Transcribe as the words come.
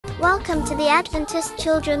Welcome to the Adventist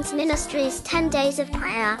Children's Ministries 10 Days of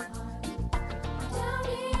Prayer.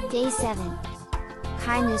 Day 7.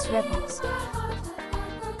 Kindness Rebels.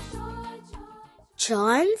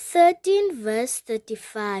 John 13 verse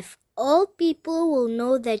 35. All people will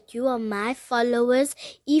know that you are my followers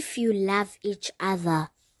if you love each other.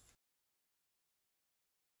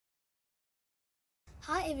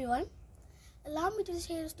 Hi everyone. Allow me to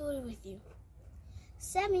share a story with you.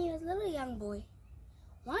 Sammy was a little young boy.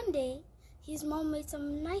 One day, his mom made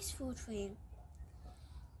some nice food for him.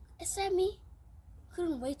 Sammy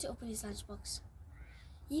couldn't wait to open his lunchbox.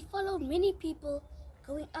 He followed many people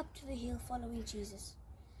going up to the hill following Jesus.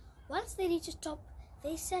 Once they reached the top,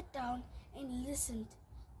 they sat down and listened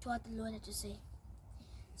to what the Lord had to say.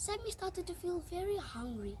 Sammy started to feel very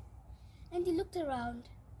hungry, and he looked around,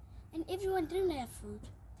 and everyone didn't have food.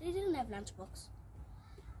 They didn't have lunchbox.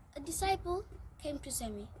 A disciple came to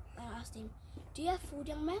Sammy and asked him, "Do you have food,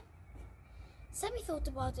 young man?" Sammy thought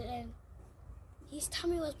about it, and his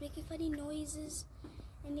tummy was making funny noises,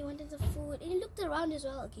 and he wanted the food, and he looked around as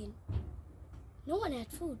well again. No one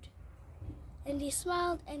had food, and he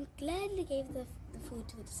smiled and gladly gave the food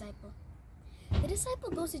to the disciple. The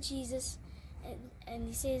disciple goes to Jesus and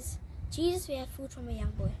he says, "Jesus, we have food from a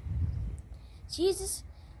young boy." Jesus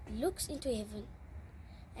looks into heaven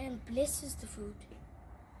and blesses the food.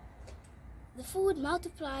 The food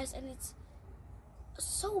multiplies, and it's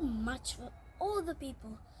so much for all the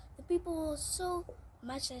people. The people were so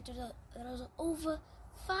much that there was over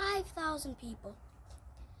 5,000 people.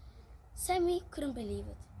 Sammy couldn't believe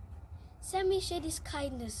it. Sammy shared his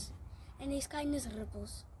kindness, and his kindness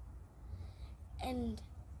ripples. And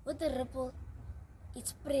with the ripple, it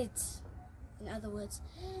spreads, in other words.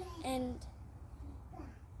 And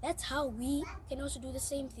that's how we can also do the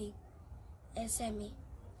same thing as Sammy.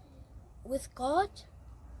 With God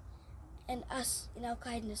and us in our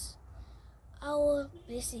kindness, our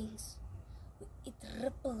blessings, it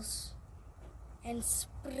ripples and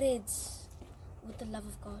spreads with the love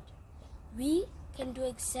of God. We can do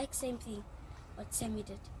exact same thing what Sammy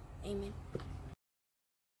did. Amen.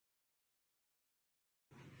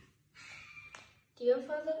 Dear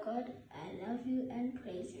Father God, I love you and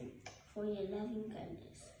praise you for your loving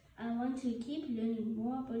kindness. I want to keep learning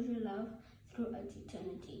more about your love throughout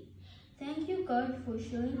eternity. Thank you, God, for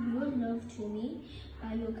showing your love to me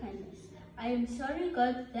by your kindness. I am sorry,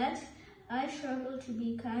 God, that I struggle to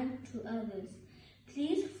be kind to others.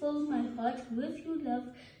 Please fill my heart with your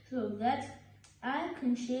love so that I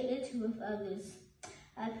can share it with others.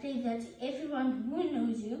 I pray that everyone who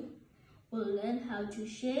knows you will learn how to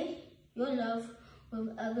share your love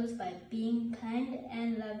with others by being kind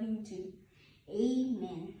and loving too.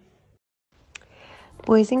 Amen.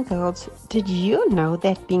 Boys and girls, did you know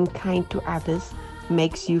that being kind to others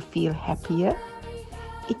makes you feel happier?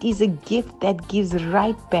 It is a gift that gives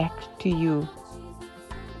right back to you.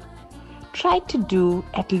 Try to do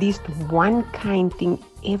at least one kind thing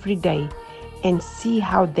every day and see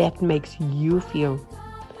how that makes you feel.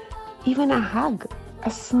 Even a hug, a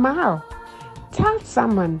smile. Tell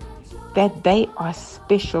someone that they are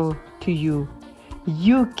special to you.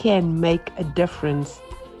 You can make a difference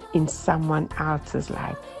in someone else's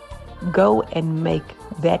life. Go and make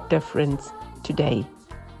that difference today.